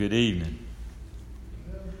Good evening.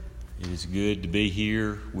 It is good to be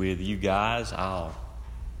here with you guys. I'll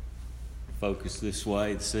focus this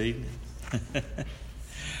way this evening.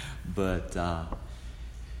 But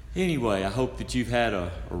anyway, I hope that you've had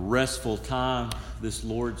a restful time this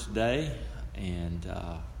Lord's Day and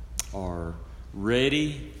are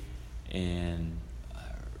ready and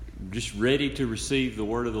just ready to receive the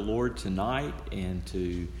word of the Lord tonight and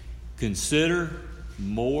to consider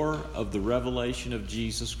more of the revelation of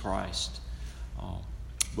Jesus Christ.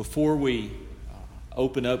 Before we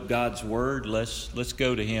open up God's Word, let's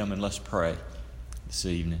go to Him and let's pray this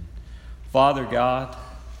evening. Father God,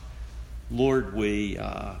 Lord, we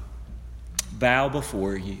bow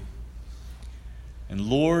before You. And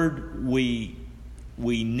Lord, we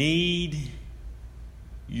need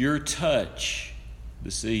Your touch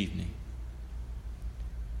this evening.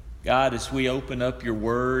 God, as we open up Your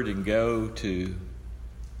Word and go to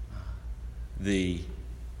the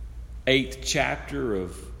 8th chapter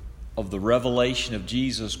of the revelation of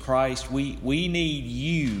Jesus Christ, we need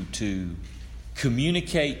You to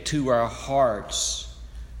communicate to our hearts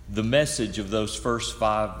the message of those first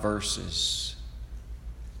 5 verses.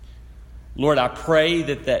 Lord, I pray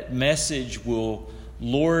that message will,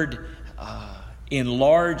 Lord,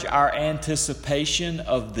 enlarge our anticipation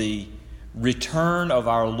of the return of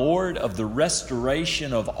our Lord, of the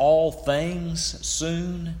restoration of all things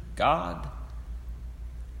soon, God.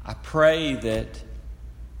 I pray that,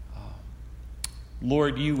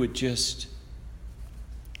 Lord, You would just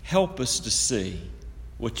help us to see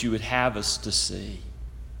what You would have us to see.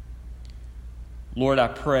 Lord, I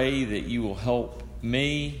pray that You will help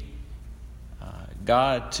me,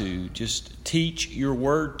 God, to just teach Your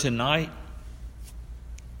word tonight.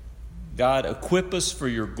 God, equip us for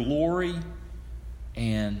Your glory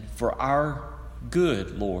and for our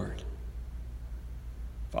good, Lord.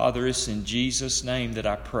 Father, it's in Jesus' name that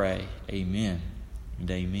I pray. Amen and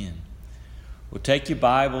amen. Well, take your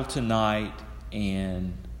Bible tonight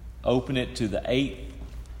and open it to the 8th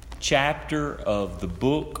chapter of the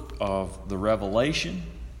book of the Revelation.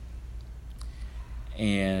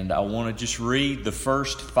 And I want to just read the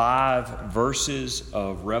first 5 verses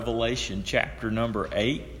of Revelation chapter number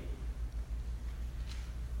 8.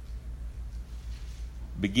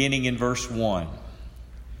 Beginning in verse 1.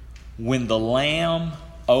 When the Lamb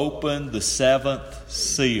opened the 7th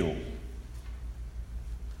seal.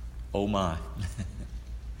 Oh my.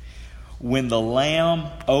 When the Lamb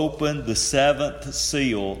opened the 7th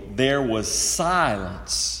seal, there was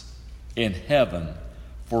silence in heaven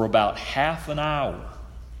for about half an hour.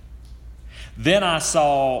 Then I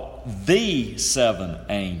saw the 7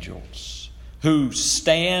 angels who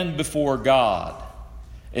stand before God,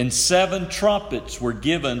 and 7 trumpets were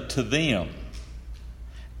given to them.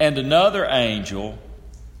 And another angel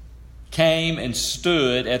came and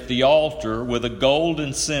stood at the altar with a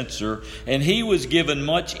golden censer, and he was given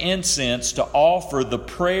much incense to offer the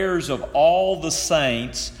prayers of all the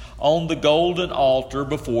saints on the golden altar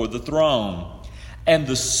before the throne. And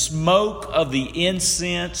the smoke of the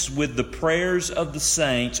incense with the prayers of the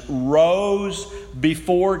saints rose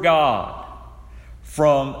before God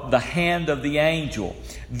from the hand of the angel.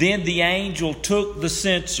 Then the angel took the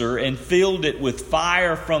censer and filled it with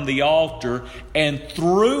fire from the altar and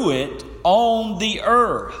threw it on the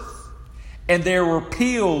earth. And there were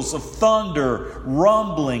peals of thunder,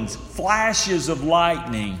 rumblings, flashes of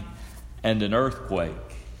lightning, and an earthquake.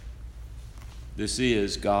 This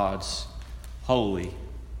is God's holy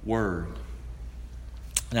word.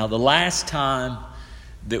 Now, the last time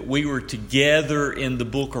that we were together in the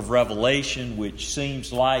book of Revelation, which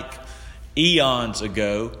seems like eons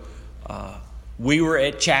ago, we were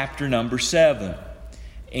at chapter number 7.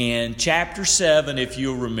 And chapter 7, if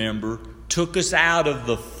you'll remember, took us out of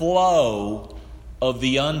the flow of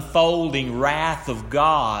the unfolding wrath of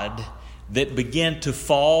God that began to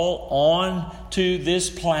fall onto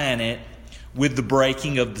this planet with the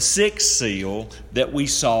breaking of the 6th seal that we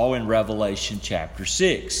saw in Revelation chapter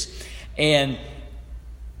 6. And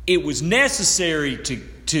it was necessary to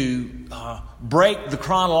break the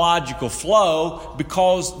chronological flow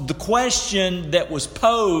because the question that was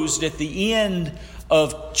posed at the end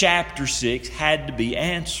of chapter 6 had to be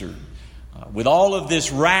answered. With all of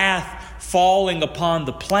this wrath falling upon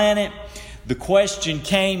the planet, the question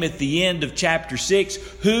came at the end of chapter 6,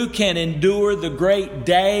 who can endure the great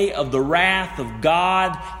day of the wrath of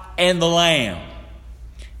God and the Lamb?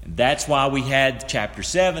 That's why we had chapter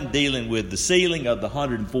 7 dealing with the sealing of the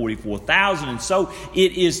 144,000. And so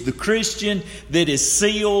it is the Christian that is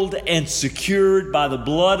sealed and secured by the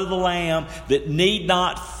blood of the Lamb that need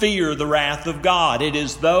not fear the wrath of God. It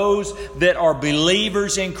is those that are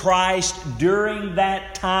believers in Christ during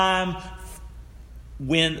that time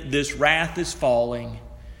when this wrath is falling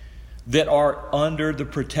that are under the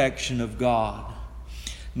protection of God.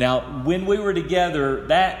 Now, when we were together,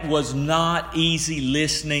 that was not easy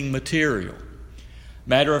listening material.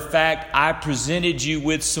 Matter of fact, I presented you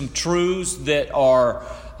with some truths that are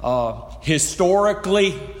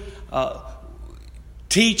historically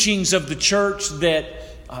teachings of the church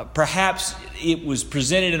that perhaps it was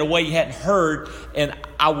presented in a way you hadn't heard. And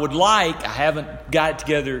I haven't got it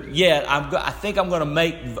together yet. I think I'm going to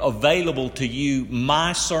make available to you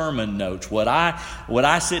my sermon notes. When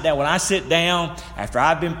I sit down after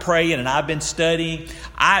I've been praying and I've been studying,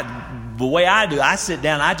 the way I do, I sit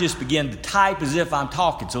down, I just begin to type as if I'm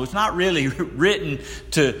talking. So it's not really written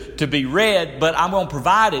to be read, but I'm going to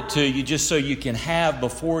provide it to you just so you can have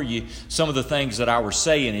before you some of the things that I was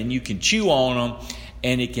saying, and you can chew on them.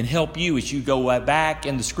 And it can help you as you go back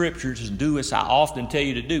in the Scriptures and do as I often tell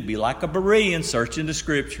you to do. Be like a Berean, searching the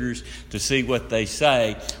Scriptures to see what they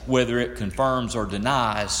say, whether it confirms or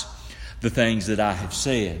denies the things that I have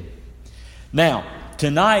said. Now,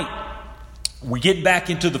 tonight, we get back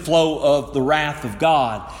into the flow of the wrath of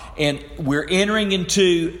God. And we're entering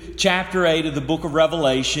into chapter 8 of the book of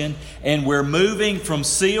Revelation. And we're moving from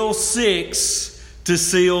seal 6 to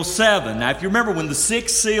seal 7. Now, if you remember when the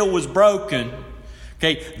sixth seal was broken,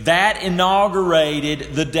 that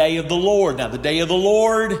inaugurated the day of the Lord. Now, the day of the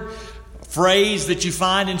Lord, a phrase that you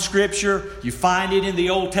find in Scripture, you find it in the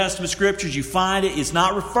Old Testament Scriptures, you find it, it's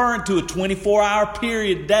not referring to a 24-hour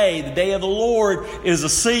period day. The day of the Lord is a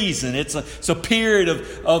season. It's a period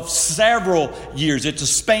of several years. It's a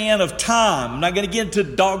span of time. I'm not going to get into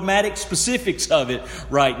dogmatic specifics of it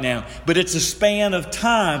right now, but it's a span of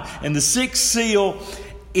time. And the sixth seal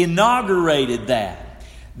inaugurated that.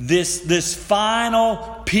 This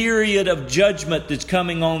final period of judgment that's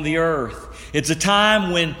coming on the earth. It's a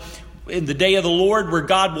time when, in the day of the Lord, where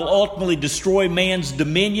God will ultimately destroy man's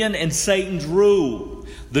dominion and Satan's rule.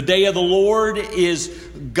 The day of the Lord is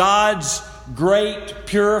God's great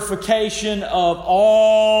purification of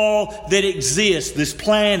all that exists. This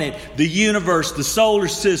planet, the universe, the solar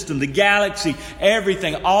system, the galaxy,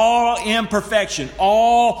 everything, all imperfection,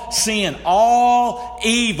 all sin, all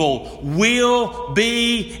evil will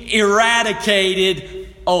be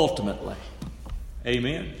eradicated ultimately.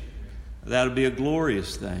 Amen. That'll be a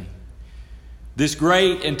glorious thing. This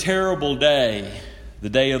great and terrible day, the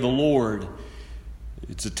day of the Lord,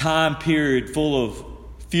 it's a time period full of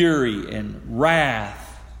fury and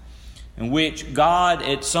wrath, in which God,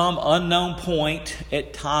 at some unknown point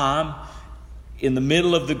at time, in the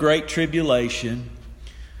middle of the Great Tribulation,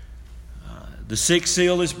 the sixth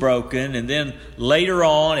seal is broken, and then later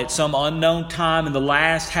on, at some unknown time in the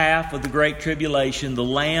last half of the Great Tribulation, the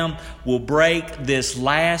Lamb will break this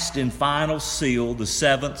last and final seal, the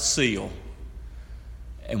seventh seal.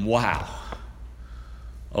 And wow.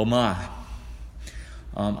 Oh my.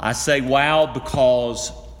 I say wow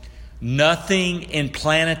because nothing in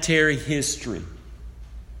planetary history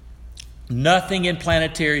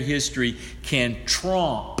can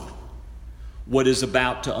trump what is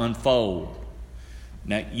about to unfold.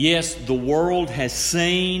 Now, yes, the world has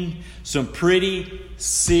seen some pretty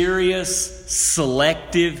serious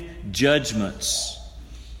selective judgments.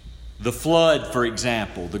 The flood, for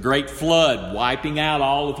example, the great flood wiping out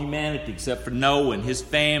all of humanity except for Noah and his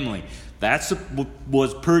family. That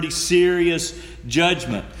was pretty serious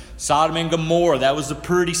judgment. Sodom and Gomorrah, that was a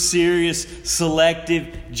pretty serious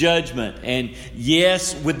selective judgment. And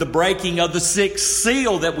yes, with the breaking of the sixth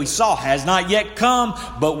seal that we saw, has not yet come,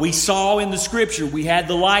 but we saw in the Scripture, we had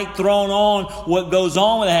the light thrown on what goes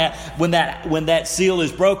on with that. When that seal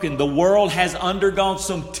is broken, the world has undergone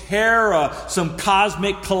some terror, some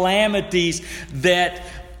cosmic calamities that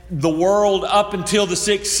the world up until the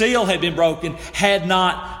sixth seal had been broken had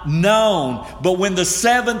not known. But when the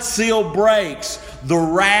seventh seal breaks, the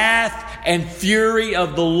wrath and fury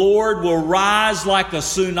of the Lord will rise like a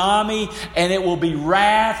tsunami, and it will be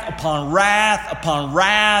wrath upon wrath upon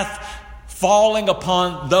wrath falling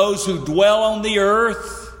upon those who dwell on the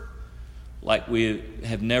earth like we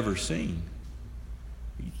have never seen.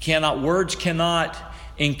 Words cannot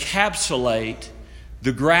encapsulate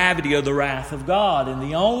the gravity of the wrath of God. And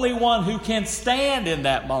the only one who can stand in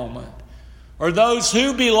that moment are those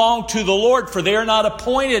who belong to the Lord, for they are not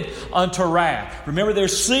appointed unto wrath. Remember, they're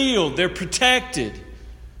sealed, they're protected.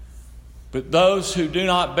 But those who do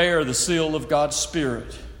not bear the seal of God's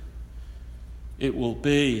Spirit, it will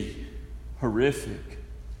be horrific.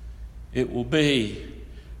 It will be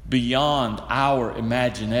beyond our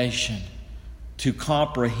imagination to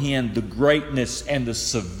comprehend the greatness and the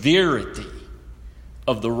severity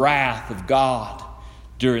of the wrath of God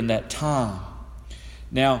during that time.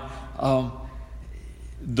 Now,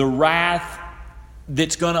 the wrath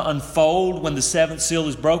that's going to unfold when the seventh seal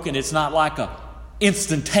is broken, it's not like a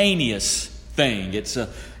instantaneous thing. It's not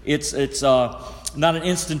an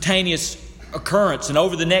instantaneous occurrence. And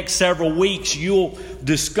over the next several weeks, you'll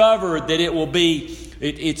discover that it will be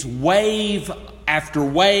it's wave after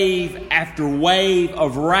wave after wave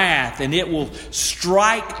of wrath, and it will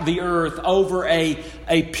strike the earth over a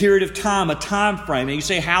period of time, a time frame. And you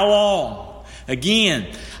say, how long? Again,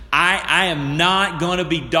 I am not going to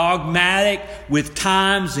be dogmatic with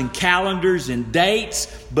times and calendars and dates,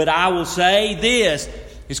 but I will say this: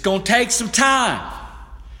 it's going to take some time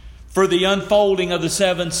for the unfolding of the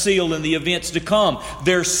seventh seal and the events to come.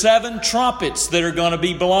 There's 7 trumpets that are going to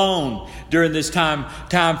be blown during this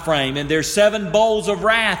time frame, and there's 7 bowls of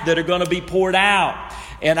wrath that are going to be poured out.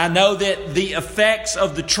 And I know that the effects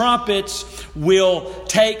of the trumpets will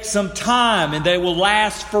take some time, and they will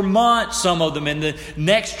last for months, some of them. And the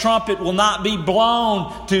next trumpet will not be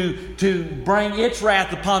blown to bring its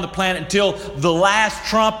wrath upon the planet until the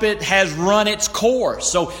last trumpet has run its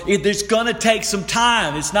course. So there's going to take some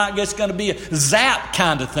time. It's not just going to be a zap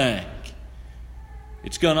kind of thing.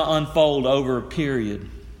 It's going to unfold over a period.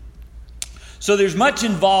 So there's much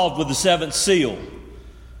involved with the seventh seal.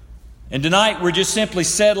 And tonight we're just simply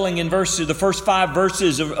settling in the first 5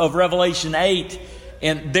 verses of Revelation 8.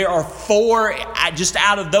 And there are 4, just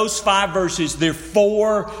out of those 5 verses, there are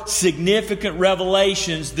 4 significant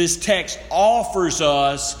revelations this text offers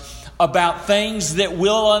us about things that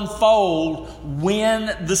will unfold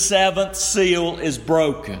when the seventh seal is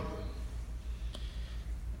broken.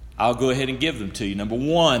 I'll go ahead and give them to you. Number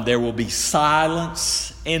 1, there will be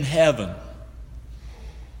silence in heaven.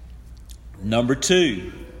 Number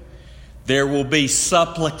 2, there will be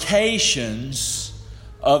supplications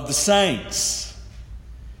of the saints.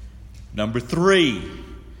 Number 3,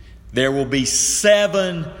 there will be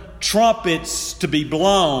 7 trumpets to be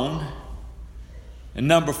blown. And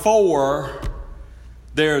number 4,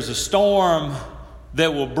 there's a storm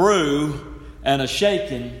that will brew and a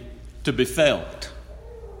shaking to be felt.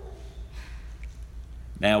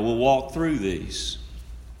 Now we'll walk through these.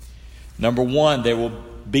 Number 1, there will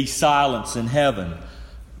be silence in heaven.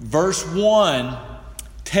 Verse 1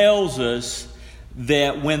 tells us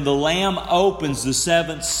that when the Lamb opens the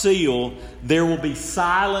seventh seal, there will be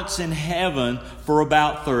silence in heaven for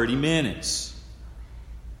about 30 minutes.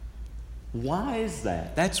 Why is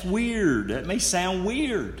that? That's weird. That may sound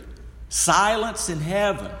weird. Silence in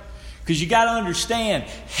heaven. Because you got to understand,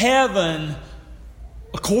 heaven,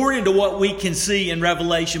 according to what we can see in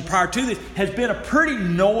Revelation prior to this, has been a pretty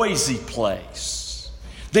noisy place.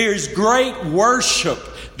 There's great worship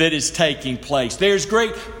that is taking place. There's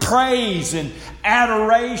great praise and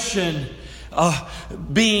adoration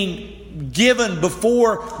being given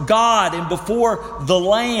before God and before the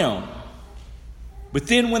Lamb. But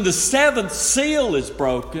then when the seventh seal is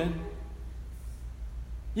broken,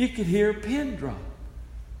 you could hear a pin drop.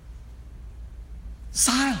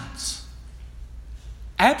 Silence.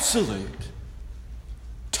 Absolute,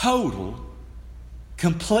 total,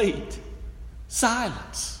 complete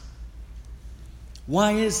silence.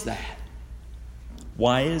 Why is that?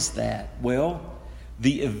 Why is that? Well,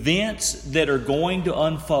 the events that are going to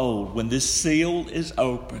unfold when this seal is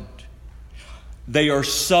opened, they are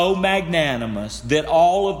so magnanimous that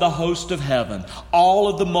all of the host of heaven, all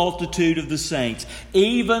of the multitude of the saints,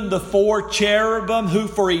 even the 4 cherubim who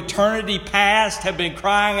for eternity past have been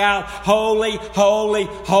crying out, "Holy, holy,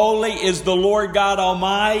 holy is the Lord God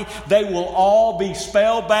Almighty," they will all be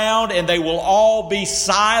spellbound and they will all be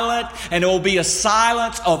silent, and it will be a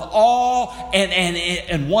silence of awe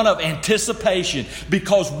and one of anticipation,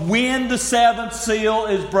 because when the seventh seal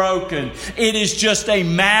is broken, it is just a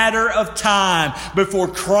matter of time before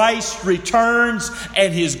Christ returns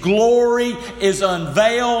and His glory is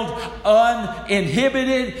unveiled,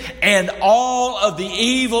 uninhibited, and all of the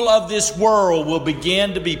evil of this world will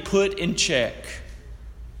begin to be put in check.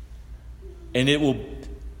 And it will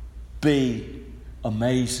be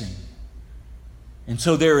amazing. And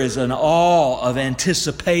so there is an awe of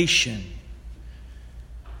anticipation,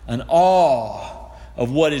 an awe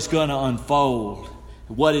of what is going to unfold,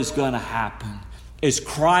 what is going to happen. As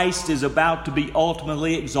Christ is about to be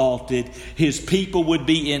ultimately exalted, His people would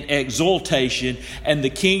be in exaltation, and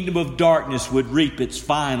the kingdom of darkness would reap its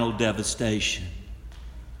final devastation.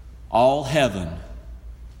 All heaven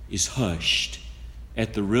is hushed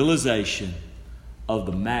at the realization of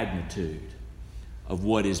the magnitude of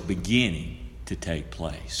what is beginning to take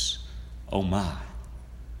place. Oh my.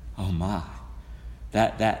 Oh my.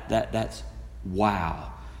 That's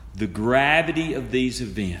wow. The gravity of these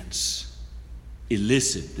events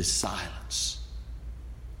elicit this silence.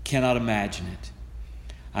 Cannot imagine it.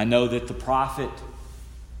 I know that the prophet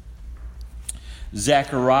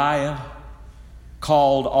Zechariah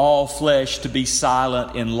called all flesh to be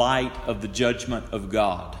silent in light of the judgment of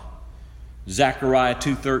God. Zechariah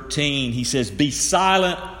 2:13, he says, "Be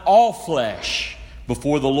silent, all flesh,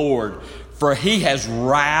 before the Lord, for he has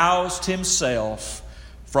roused himself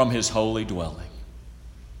from his holy dwelling."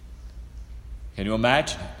 Can you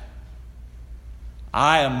imagine it?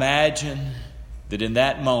 I imagine that in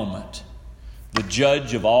that moment, the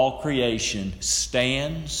judge of all creation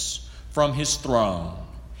stands from his throne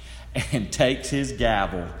and takes his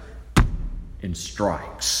gavel and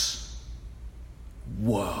strikes.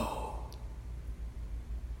 Whoa.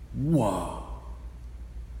 Whoa.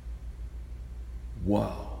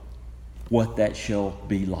 Whoa. What that shall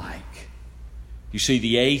be like. You see,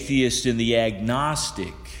 the atheist and the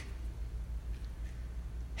agnostic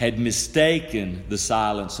had mistaken the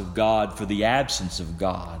silence of God for the absence of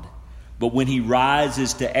God. But when he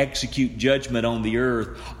rises to execute judgment on the earth,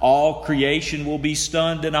 all creation will be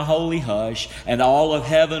stunned in a holy hush, and all of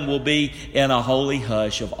heaven will be in a holy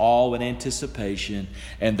hush of awe and anticipation,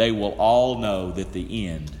 and they will all know that the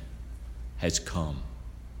end has come.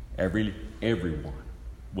 Everyone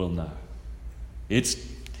will know. It's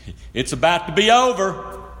about to be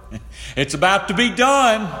over. It's about to be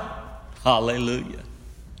done. Hallelujah.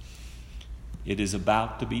 It is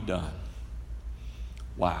about to be done.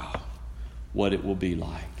 Wow. What it will be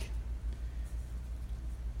like.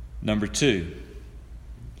 Number 2,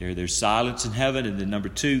 there's silence in heaven. And then number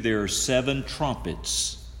 2, there are 7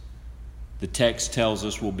 trumpets the text tells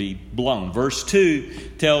us will be blown. Verse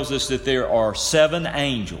 2 tells us that there are 7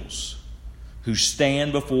 angels who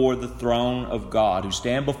stand before the throne of God, who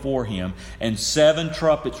stand before Him, and 7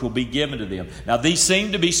 trumpets will be given to them. Now, these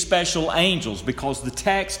seem to be special angels because the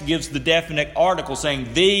text gives the definite article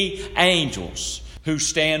saying the angels who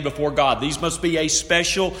stand before God. These must be a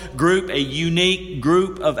special group, a unique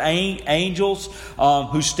group of angels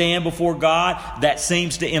who stand before God. That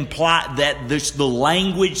seems to imply that the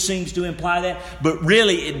language seems to imply that, but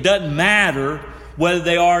really it doesn't matter whether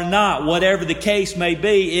they are or not. Whatever the case may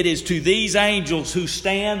be, it is to these angels who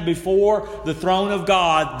stand before the throne of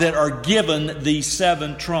God that are given these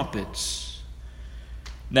 7 trumpets.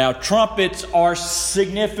 Now, trumpets are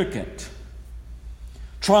significant.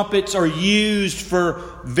 Trumpets are used for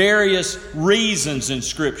various reasons in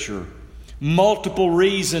Scripture. Multiple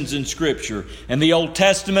reasons in Scripture. In the Old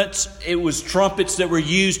Testament, it was trumpets that were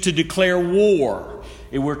used to declare war.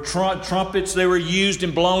 It were trumpets that were used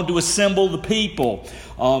and blown to assemble the people,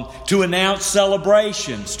 to announce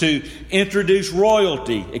celebrations, to introduce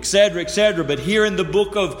royalty, etc., etc. But here in the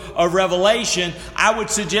book of Revelation, I would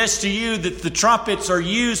suggest to you that the trumpets are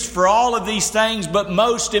used for all of these things, but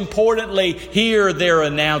most importantly, here they're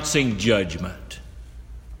announcing judgment.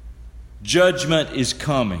 Judgment is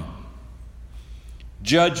coming.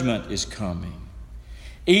 Judgment is coming.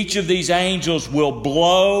 Each of these angels will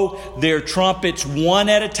blow their trumpets one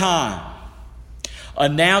at a time,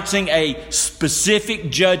 announcing a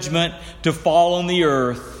specific judgment to fall on the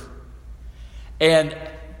earth. And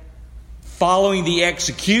following the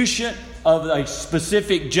execution of a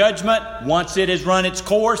specific judgment, once it has run its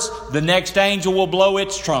course, the next angel will blow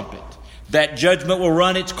its trumpet. That judgment will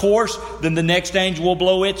run its course, then the next angel will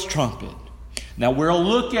blow its trumpet. Now we'll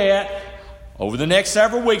look at, over the next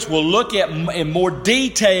several weeks, we'll look at in more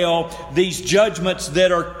detail these judgments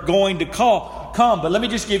that are going to come. But let me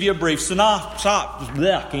just give you a brief synopsis.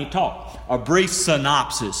 A brief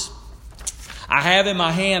synopsis. I have in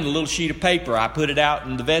my hand a little sheet of paper. I put it out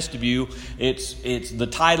in the vestibule. It's the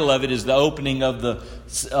title of it is the opening of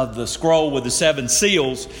the scroll with the 7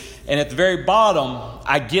 seals. And at the very bottom,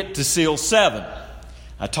 I get to seal 7.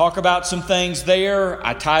 I talk about some things there.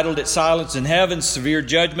 I titled it Silence in Heaven, Severe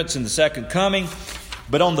Judgments in the Second Coming.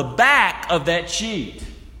 But on the back of that sheet,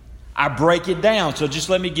 I break it down. So just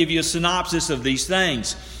let me give you a synopsis of these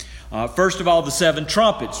things. First of all, the 7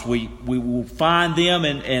 trumpets. We will find them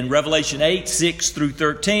in Revelation 8, 6 through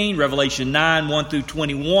 13, Revelation 9, 1 through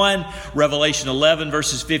 21, Revelation 11,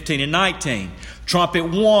 verses 15 and 19. Trumpet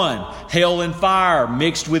 1, hail and fire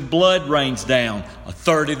mixed with blood rains down. A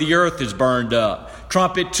third of the earth is burned up.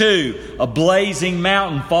 Trumpet 2, a blazing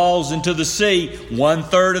mountain falls into the sea.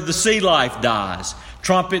 1/3 of the sea life dies.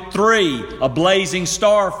 Trumpet 3, a blazing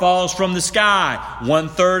star falls from the sky.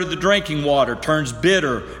 1/3 of the drinking water turns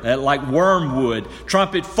bitter like wormwood.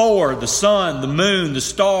 Trumpet 4, the sun, the moon, the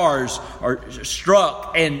stars are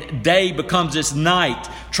struck and day becomes as night.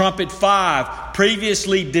 Trumpet 5,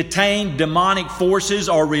 previously detained demonic forces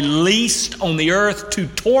are released on the earth to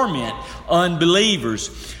torment unbelievers.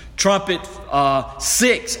 Trumpet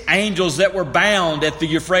 6, angels that were bound at the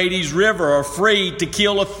Euphrates River are freed to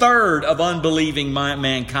kill 1/3 of unbelieving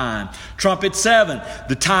mankind. Trumpet 7,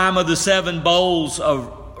 the time of the 7 bowls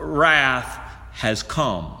of wrath has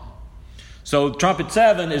come. So trumpet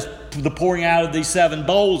 7 is the pouring out of these 7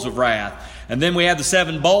 bowls of wrath. And then we have the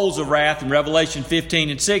 7 bowls of wrath in Revelation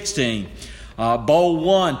 15 and 16. Bowl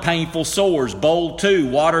 1, painful sores. Bowl 2,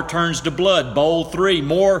 water turns to blood. Bowl 3,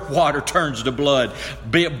 more water turns to blood.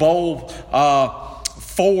 Bowl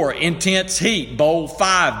 4, intense heat. Bowl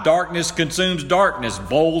 5, darkness consumes darkness.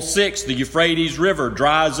 Bowl 6, the Euphrates River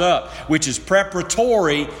dries up, which is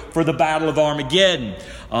preparatory for the Battle of Armageddon.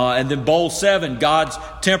 And then bowl 7, God's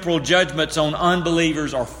temporal judgments on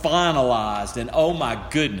unbelievers are finalized. And oh my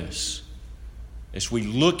goodness, as we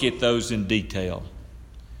look at those in detail,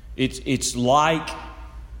 it's like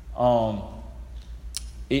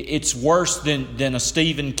it's worse than a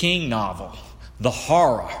Stephen King novel. The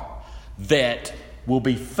horror that will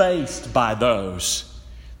be faced by those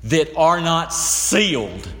that are not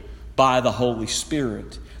sealed by the Holy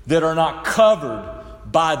Spirit, that are not covered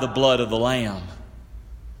by the blood of the Lamb.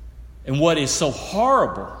 And what is so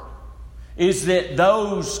horrible is that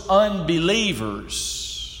those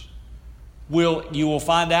unbelievers you will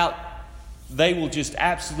find out they will just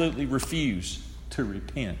absolutely refuse to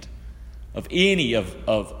repent of any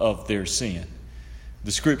of their sin.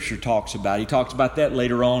 The Scripture talks about. He talks about that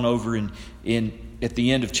later on over in at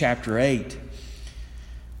the end of chapter 8.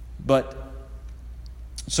 But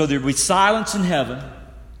so there will be silence in heaven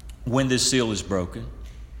when this seal is broken.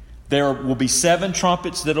 There will be 7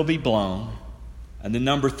 trumpets that will be blown. And then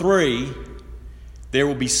number 3, there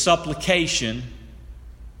will be supplication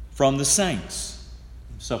from the saints.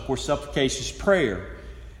 So, of course, supplication is prayer.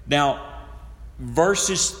 Now,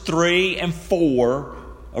 verses 3 and 4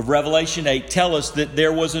 of Revelation 8 tell us that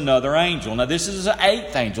there was another angel. Now, this is the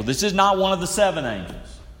 8th angel. This is not one of the 7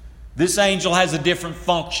 angels. This angel has a different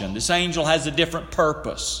function. This angel has a different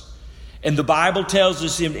purpose. And the Bible tells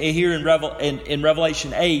us here in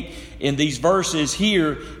Revelation 8, in these verses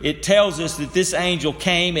here, it tells us that this angel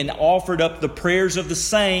came and offered up the prayers of the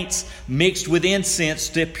saints mixed with incense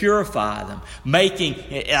to purify them.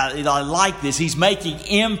 I like this, he's making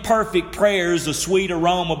imperfect prayers a sweet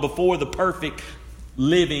aroma before the perfect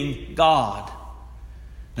living God.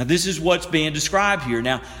 Now this is what's being described here.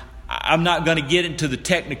 Now, I'm not going to get into the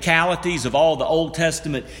technicalities of all the Old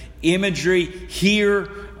Testament imagery here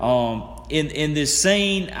in this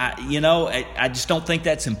scene. I just don't think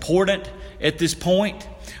that's important at this point.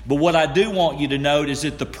 But what I do want you to note is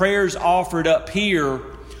that the prayers offered up here,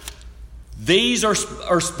 these are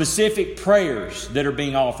specific prayers that are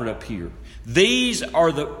being offered up here. These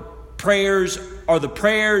are the prayers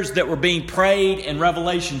that were being prayed in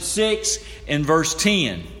Revelation 6 and verse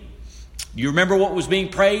 10. You remember what was being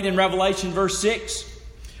prayed in Revelation verse 6?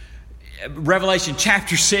 Revelation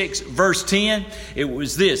chapter 6 verse 10, it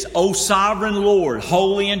was this: O sovereign Lord,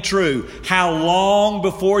 holy and true, how long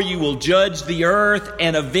before you will judge the earth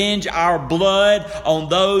and avenge our blood on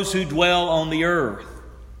those who dwell on the earth?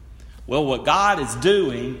 Well, what God is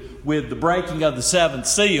doing with the breaking of the 7th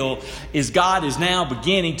seal is God is now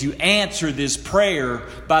beginning to answer this prayer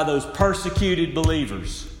by those persecuted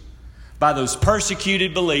believers. By those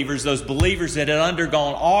persecuted believers, those believers that had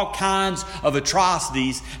undergone all kinds of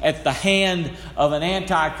atrocities at the hand of an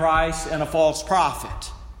antichrist and a false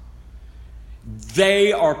prophet.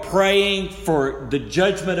 They are praying for the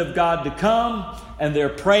judgment of God to come, and they're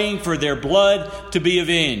praying for their blood to be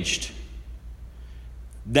avenged.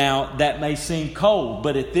 Now, that may seem cold,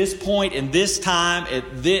 but at this point, in this time,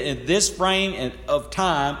 at this frame of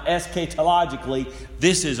time, eschatologically,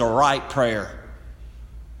 this is a right prayer.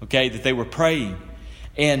 Okay, that they were praying.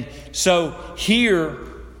 And so here,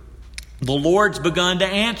 the Lord's begun to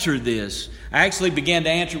answer this. I actually began to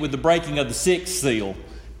answer with the breaking of the 6th seal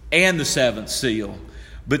and the 7th seal.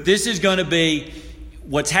 But this is going to be,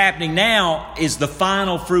 what's happening now is the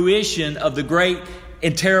final fruition of the great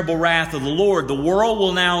and terrible wrath of the Lord. The world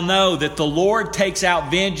will now know that the Lord takes out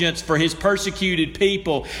vengeance for His persecuted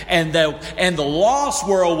people, and the lost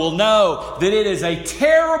world will know that it is a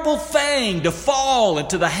terrible thing to fall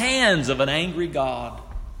into the hands of an angry God.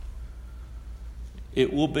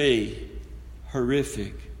 It will be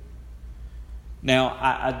horrific. Now,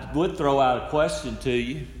 I would throw out a question to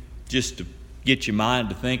you, just to get your mind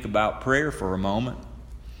to think about prayer for a moment.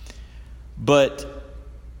 But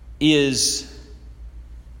is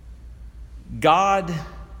God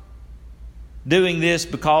doing this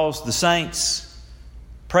because the saints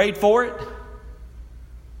prayed for it?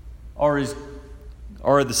 Or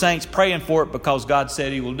are the saints praying for it because God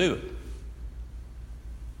said He will do it?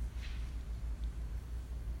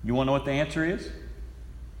 You want to know what the answer is?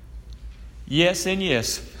 Yes and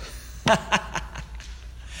yes.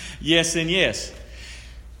 Yes and yes.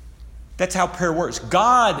 That's how prayer works.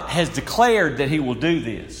 God has declared that He will do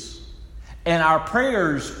this. And our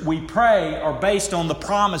prayers we pray are based on the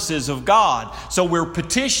promises of God. So we're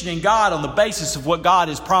petitioning God on the basis of what God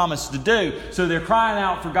has promised to do. So they're crying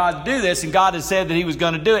out for God to do this, and God has said that He was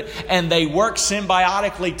going to do it. And they work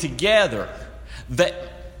symbiotically together.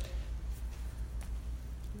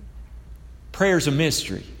 Prayer's a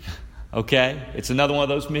mystery. Okay? It's another one of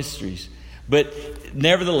those mysteries. But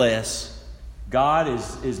nevertheless, God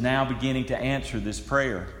is now beginning to answer this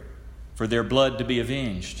prayer for their blood to be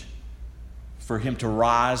avenged, for Him to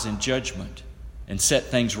rise in judgment and set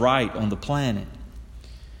things right on the planet.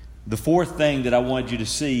 The fourth thing that I wanted you to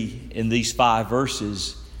see in these 5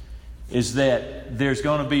 verses is that there's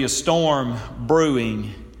going to be a storm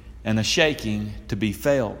brewing and a shaking to be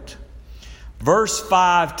felt. Verse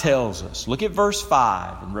 5 tells us, look at verse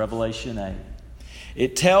 5 in Revelation 8.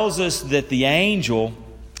 It tells us that the angel,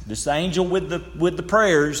 this angel with the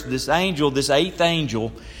prayers, this angel, this 8th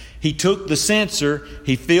angel, he took the censer,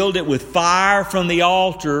 he filled it with fire from the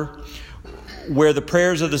altar where the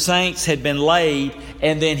prayers of the saints had been laid,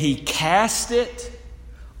 and then he cast it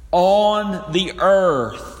on the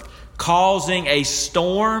earth, causing a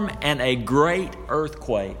storm and a great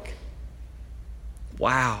earthquake.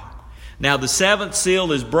 Wow. Now the 7th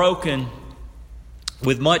seal is broken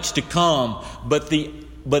with much to come, but the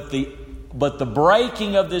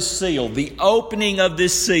breaking of this seal, the opening of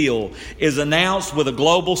this seal, is announced with a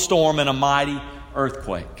global storm and a mighty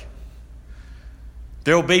earthquake.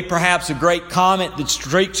 There will be perhaps a great comet that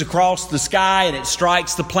streaks across the sky and it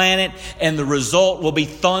strikes the planet, and the result will be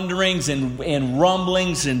thunderings and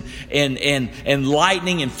rumblings and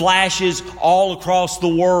lightning and flashes all across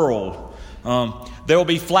the world. There will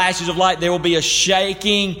be flashes of light. There will be a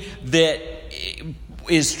shaking that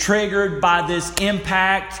is triggered by this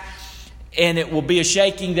impact. And it will be a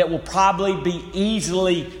shaking that will probably be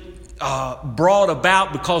easily brought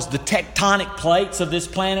about because the tectonic plates of this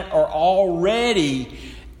planet are already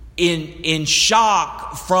in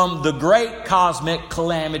shock from the great cosmic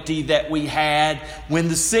calamity that we had when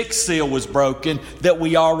the 6th seal was broken, that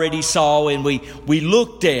we already saw and we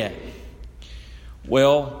looked at.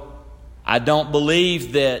 Well, I don't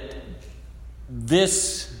believe that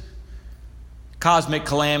this cosmic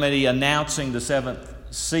calamity announcing the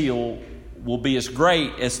 7th seal will be as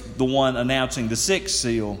great as the one announcing the 6th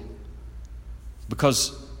seal,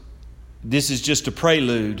 because this is just a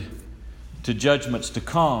prelude to judgments to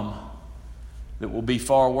come that will be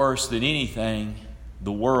far worse than anything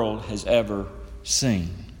the world has ever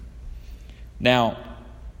seen. Now,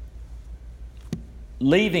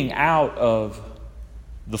 leaving out of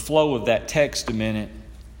the flow of that text a minute,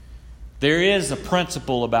 there is a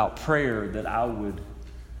principle about prayer that I would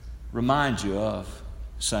remind you of,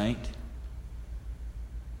 saint.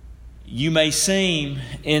 You may seem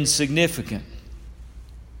insignificant.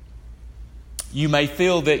 You may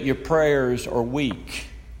feel that your prayers are weak.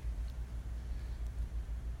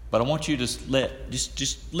 But I want you to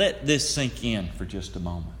just let this sink in for just a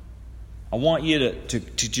moment. I want you to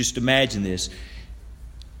just imagine this.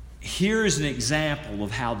 Here is an example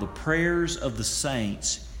of how the prayers of the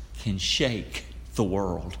saints can shake the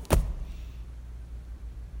world.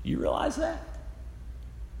 You realize that?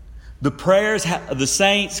 The prayers of the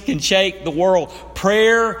saints can shake the world.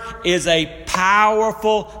 Prayer is a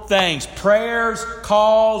powerful thing. Prayers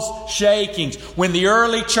cause shakings. When the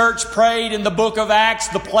early church prayed in the book of Acts,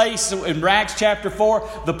 the place in Acts chapter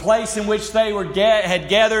 4, the place in which they had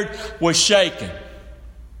gathered was shaken.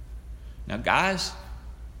 Now, guys,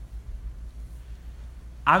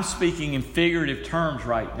 I'm speaking in figurative terms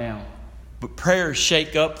right now, but prayers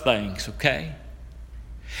shake up things, okay?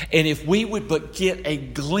 And if we would but get a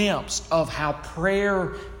glimpse of how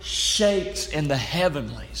prayer shakes in the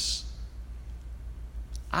heavenlies,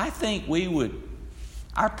 I think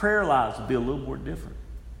our prayer lives would be a little more different.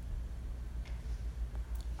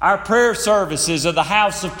 Our prayer services of the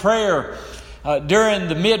house of prayer during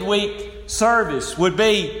the midweek service would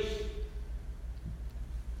be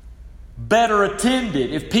better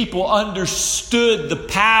attended if people understood the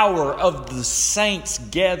power of the saints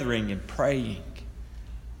gathering and praying.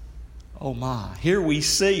 Oh my, here we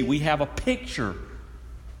have a picture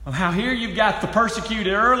of how here you've got the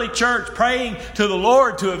persecuted early church praying to the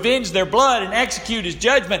Lord to avenge their blood and execute His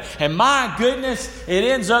judgment. And my goodness, it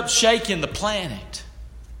ends up shaking the planet.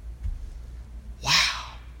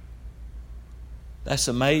 Wow. That's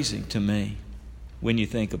amazing to me when you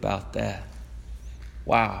think about that.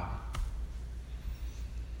 Wow.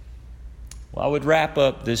 Well, I would wrap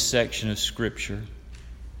up this section of Scripture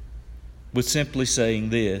with simply saying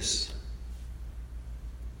this.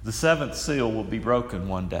 The seventh seal will be broken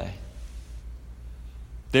one day.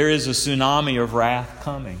 There is a tsunami of wrath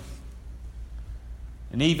coming.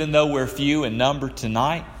 And even though we're few in number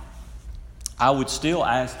tonight, I would still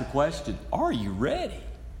ask the question, are you ready?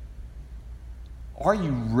 Are you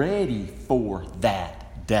ready for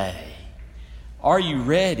that day? Are you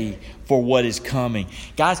ready for what is coming?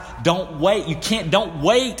 Guys, don't wait. Don't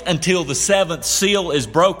wait until the seventh seal is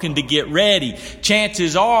broken to get ready.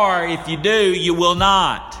 Chances are, if you do, you will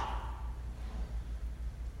not.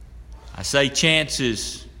 I say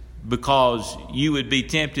chances because you would be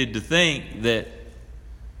tempted to think that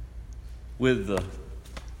with the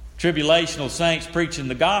tribulational saints preaching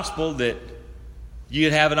the gospel that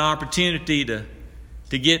you'd have an opportunity to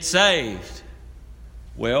get saved.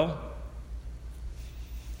 Well,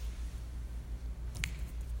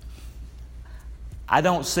 I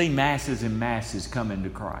don't see masses and masses coming to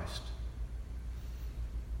Christ.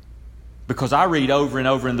 Because I read over and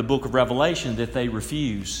over in the book of Revelation that they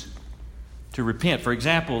refuse to repent. For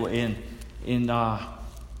example, at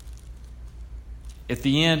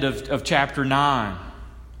the end of chapter 9,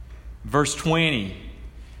 verse 20,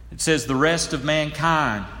 it says, "The rest of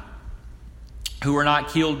mankind who were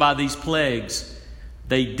not killed by these plagues,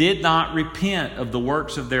 they did not repent of the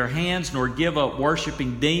works of their hands, nor give up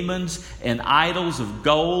worshiping demons and idols of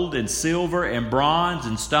gold and silver and bronze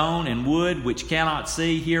and stone and wood, which cannot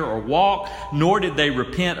see, hear, or walk. Nor did they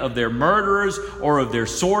repent of their murderers, or of their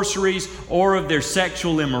sorceries, or of their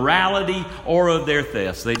sexual immorality, or of their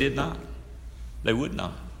thefts." They did not. They would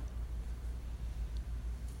not.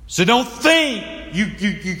 So don't think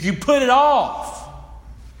you put it off.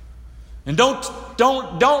 And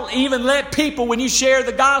don't even let people, when you share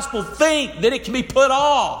the gospel, think that it can be put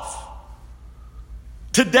off.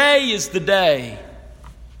 Today is the day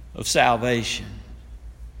of salvation.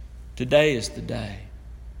 Today is the day.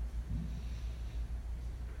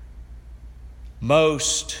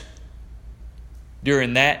 Most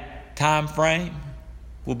during that time frame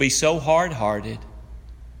will be so hard-hearted.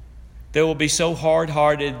 They will be so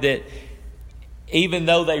hard-hearted that even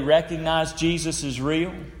though they recognize Jesus is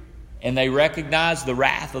real, and they recognize the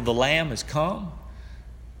wrath of the Lamb has come,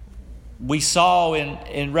 we saw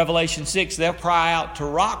in Revelation 6, they'll cry out to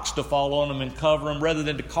rocks to fall on them and cover them rather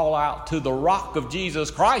than to call out to the rock of Jesus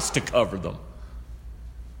Christ to cover them.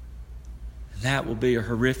 And that will be a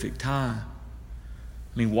horrific time.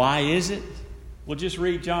 I mean, why is it? Well, just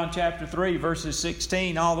read John chapter 3, verses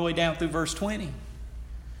 16 all the way down through verse 20.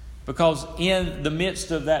 Because in the midst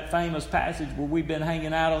of that famous passage where we've been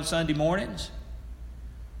hanging out on Sunday mornings,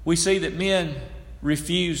 we see that men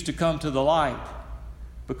refuse to come to the light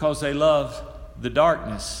because they love the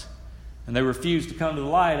darkness. And they refuse to come to the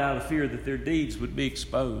light out of fear that their deeds would be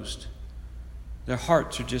exposed. Their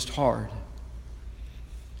hearts are just hard.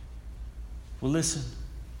 Well, listen.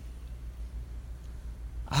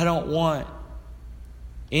 I don't want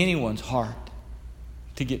anyone's heart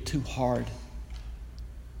to get too hard.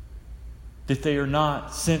 That they are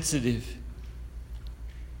not sensitive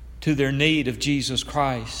to their need of Jesus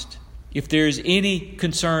Christ. If there is any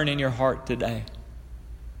concern in your heart today,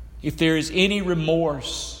 if there is any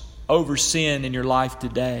remorse over sin in your life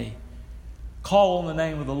today, call on the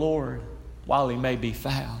name of the Lord while He may be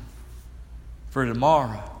found. For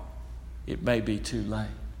tomorrow, it may be too late.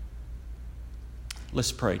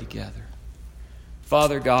 Let's pray together.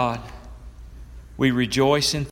 Father God, we rejoice in